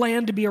enough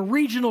land to be a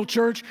regional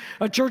church,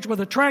 a church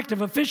with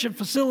attractive, efficient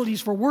facilities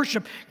for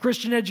worship,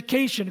 Christian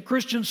education, a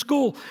Christian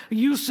school, a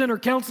youth center,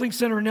 counseling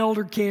center, and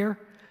elder care.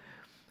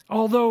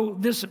 Although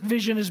this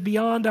vision is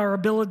beyond our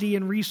ability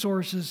and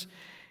resources,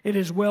 it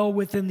is well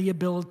within the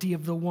ability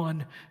of the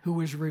one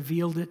who has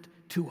revealed it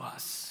to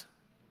us.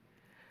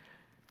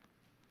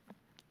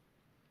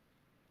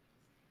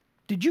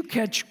 Did you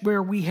catch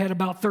where we had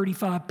about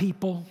 35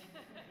 people?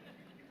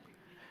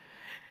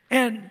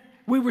 And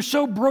we were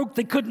so broke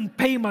they couldn't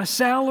pay my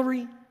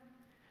salary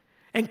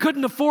and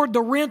couldn't afford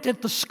the rent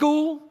at the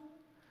school.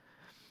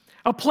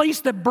 A place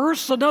that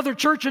births another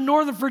church in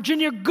Northern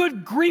Virginia.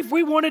 Good grief,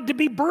 we wanted to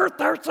be birthed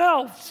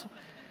ourselves.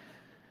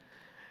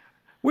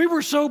 We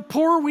were so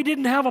poor we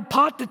didn't have a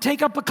pot to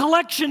take up a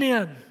collection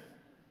in.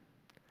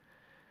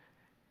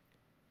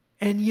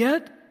 And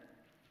yet,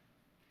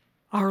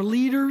 our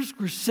leaders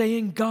were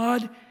saying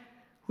God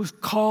was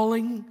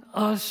calling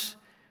us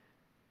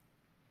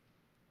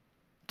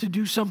to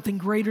do something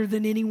greater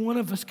than any one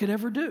of us could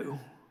ever do.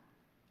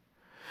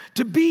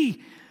 To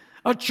be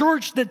a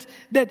church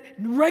that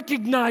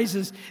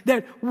recognizes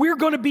that we're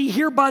going to be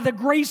here by the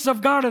grace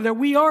of God, or that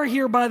we are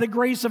here by the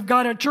grace of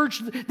God. A church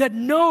that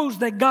knows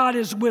that God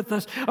is with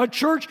us. A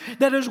church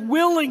that is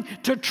willing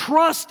to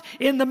trust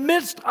in the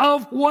midst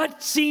of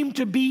what seemed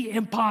to be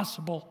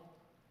impossible.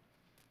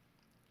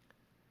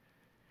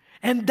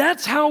 And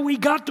that's how we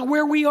got to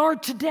where we are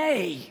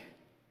today.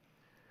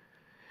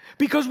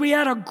 Because we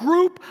had a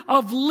group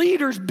of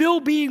leaders, Bill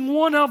being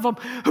one of them,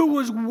 who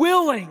was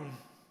willing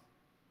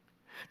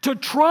to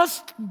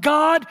trust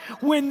God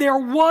when there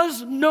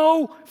was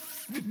no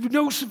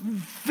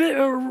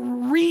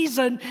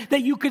reason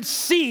that you could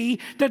see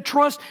to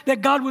trust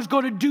that God was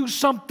going to do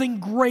something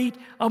great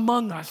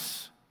among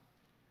us.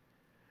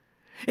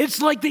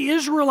 It's like the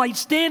Israelites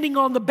standing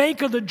on the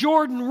bank of the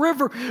Jordan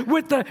River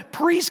with the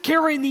priest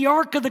carrying the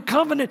Ark of the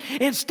Covenant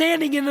and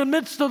standing in the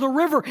midst of the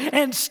river,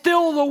 and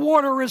still the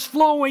water is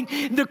flowing,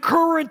 the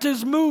current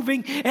is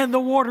moving, and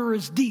the water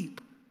is deep.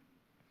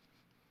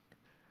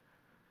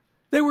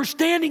 They were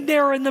standing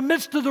there in the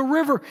midst of the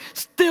river,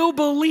 still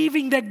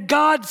believing that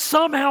God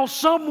somehow,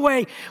 some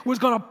way, was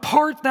going to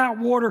part that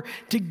water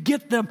to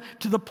get them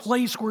to the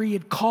place where he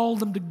had called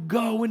them to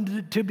go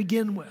and to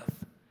begin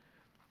with.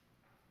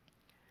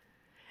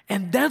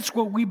 And that's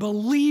what we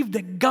believe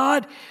that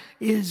God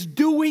is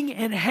doing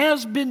and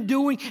has been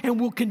doing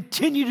and will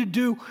continue to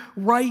do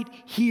right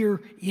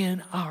here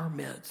in our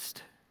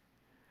midst.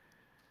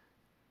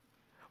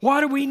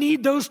 Why do we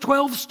need those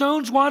 12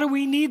 stones? Why do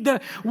we need the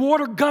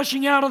water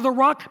gushing out of the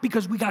rock?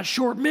 Because we got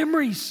short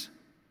memories.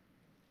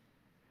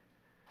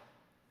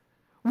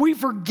 We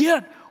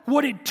forget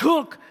what it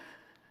took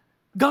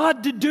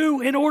God to do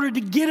in order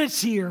to get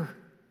us here.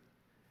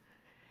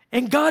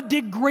 And God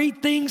did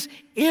great things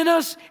in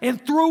us and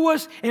through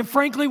us, and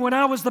frankly, when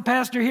I was the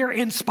pastor here,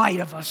 in spite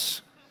of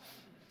us.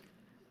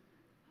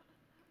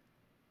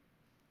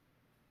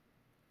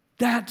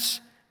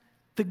 That's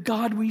the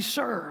God we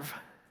serve.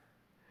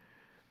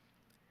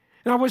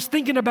 And I was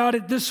thinking about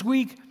it this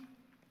week,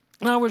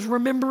 and I was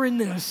remembering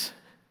this.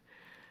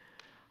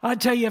 I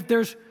tell you,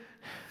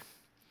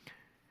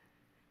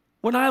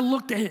 when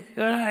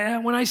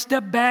I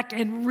step back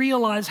and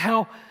realize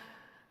how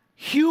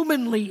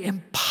humanly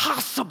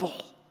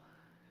impossible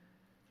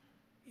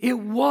it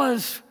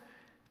was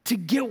to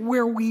get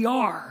where we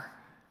are.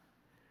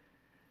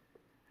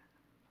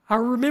 I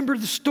remember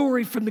the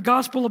story from the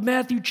Gospel of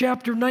Matthew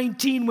chapter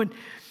 19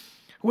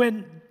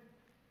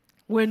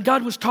 when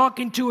God was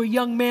talking to a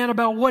young man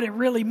about what it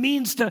really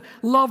means to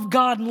love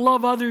God and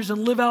love others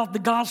and live out the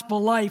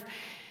gospel life.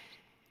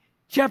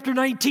 Chapter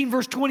 19,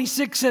 verse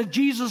 26 says,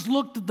 Jesus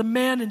looked at the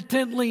man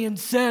intently and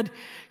said,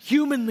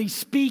 humanly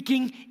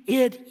speaking,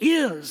 it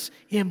is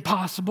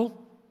impossible.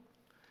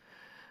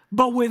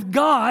 But with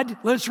God,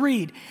 let's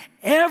read,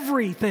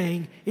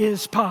 everything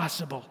is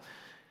possible.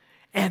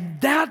 And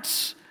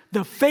that's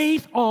the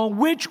faith on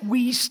which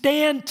we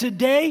stand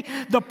today,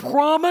 the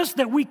promise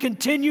that we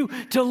continue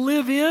to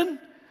live in.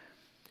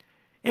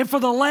 And for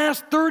the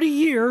last 30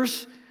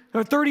 years,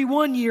 or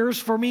 31 years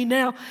for me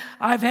now,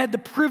 I've had the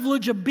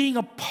privilege of being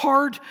a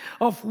part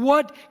of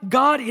what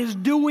God is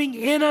doing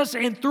in us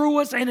and through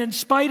us and in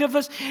spite of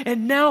us.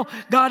 And now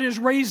God has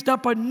raised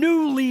up a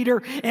new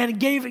leader and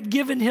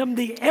given him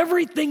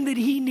everything that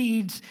he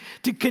needs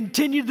to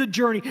continue the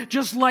journey,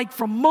 just like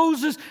from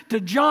Moses to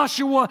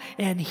Joshua,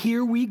 and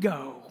here we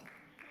go.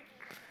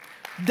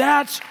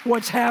 That's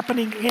what's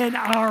happening in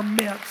our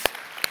midst.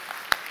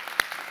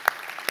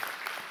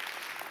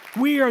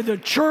 We are the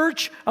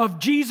church of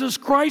Jesus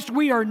Christ.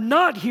 We are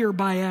not here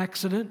by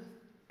accident.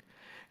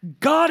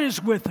 God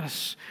is with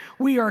us.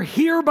 We are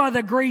here by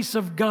the grace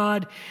of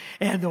God.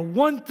 And the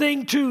one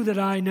thing, too, that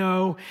I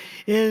know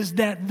is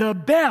that the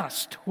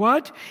best,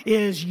 what?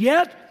 Is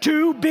yet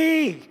to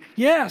be.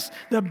 Yes,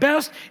 the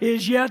best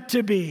is yet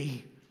to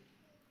be.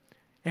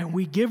 And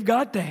we give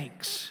God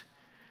thanks.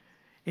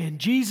 In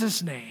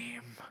Jesus'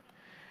 name.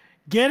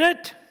 Get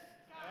it?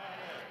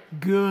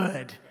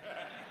 Good.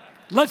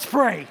 Let's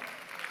pray.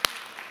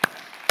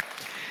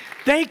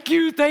 Thank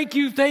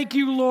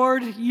you,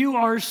 Lord. You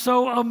are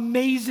so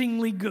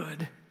amazingly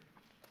good.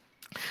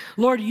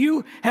 Lord,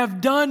 you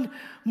have done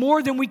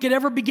more than we could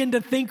ever begin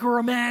to think or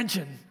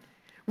imagine,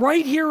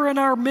 right here in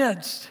our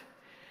midst.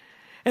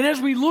 And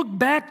as we look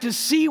back to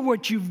see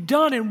what you've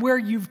done and where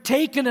you've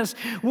taken us,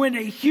 when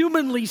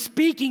humanly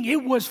speaking,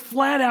 it was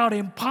flat out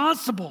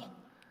impossible.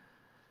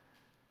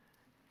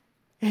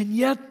 And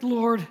yet,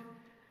 Lord,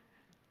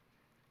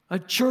 a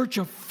church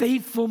of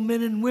faithful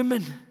men and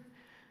women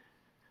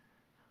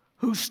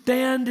who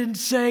stand and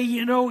say,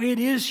 it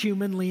is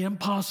humanly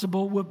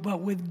impossible,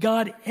 but with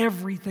God,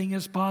 everything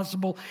is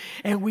possible.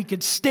 And we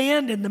could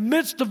stand in the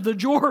midst of the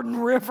Jordan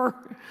River,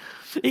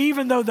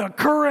 even though the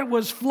current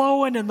was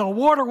flowing and the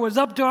water was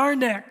up to our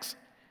necks,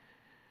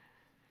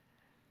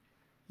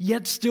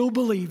 yet still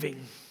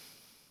believing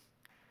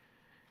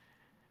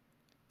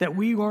that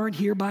we aren't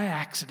here by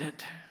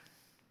accident.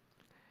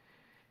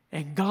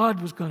 And God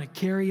was going to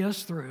carry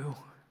us through.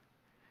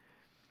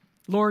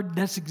 Lord,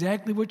 that's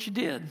exactly what you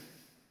did.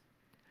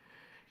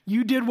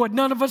 You did what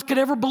none of us could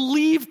ever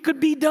believe could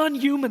be done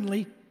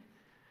humanly.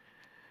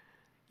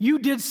 You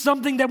did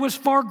something that was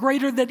far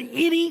greater than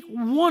any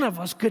one of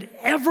us could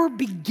ever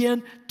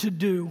begin to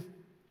do.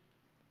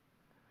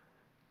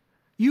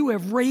 You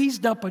have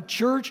raised up a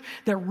church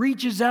that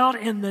reaches out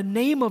in the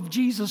name of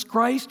Jesus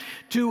Christ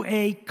to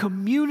a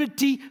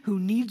community who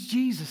needs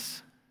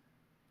Jesus.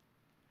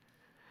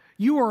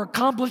 You are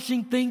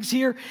accomplishing things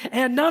here,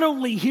 and not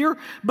only here,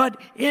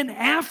 but in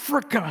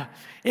Africa,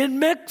 in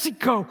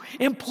Mexico,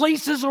 in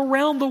places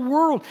around the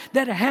world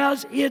that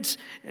has its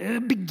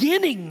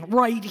beginning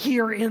right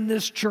here in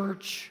this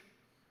church.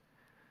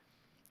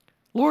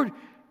 Lord,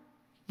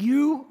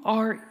 you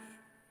are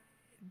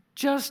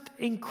just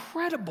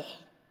incredible.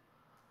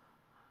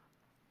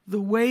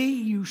 The way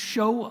you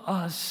show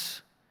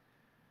us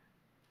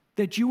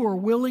that you are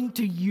willing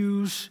to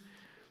use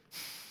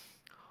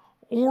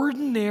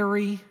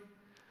ordinary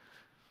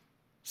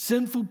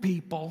sinful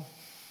people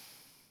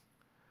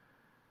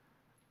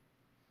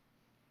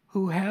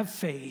who have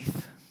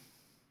faith,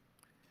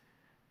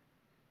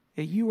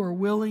 that you are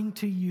willing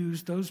to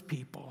use those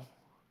people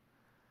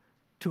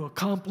to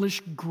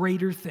accomplish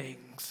greater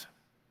things.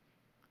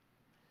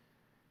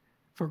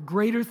 For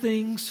greater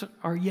things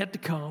are yet to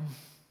come,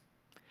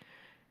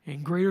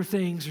 and greater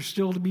things are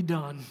still to be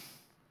done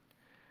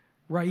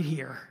right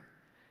here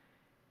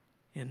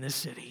in this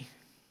city.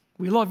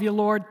 We love you,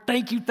 Lord.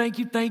 Thank you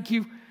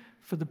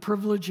for the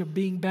privilege of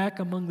being back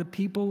among the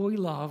people we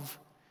love.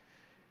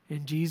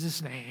 In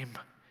Jesus' name,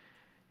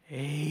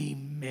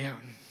 amen.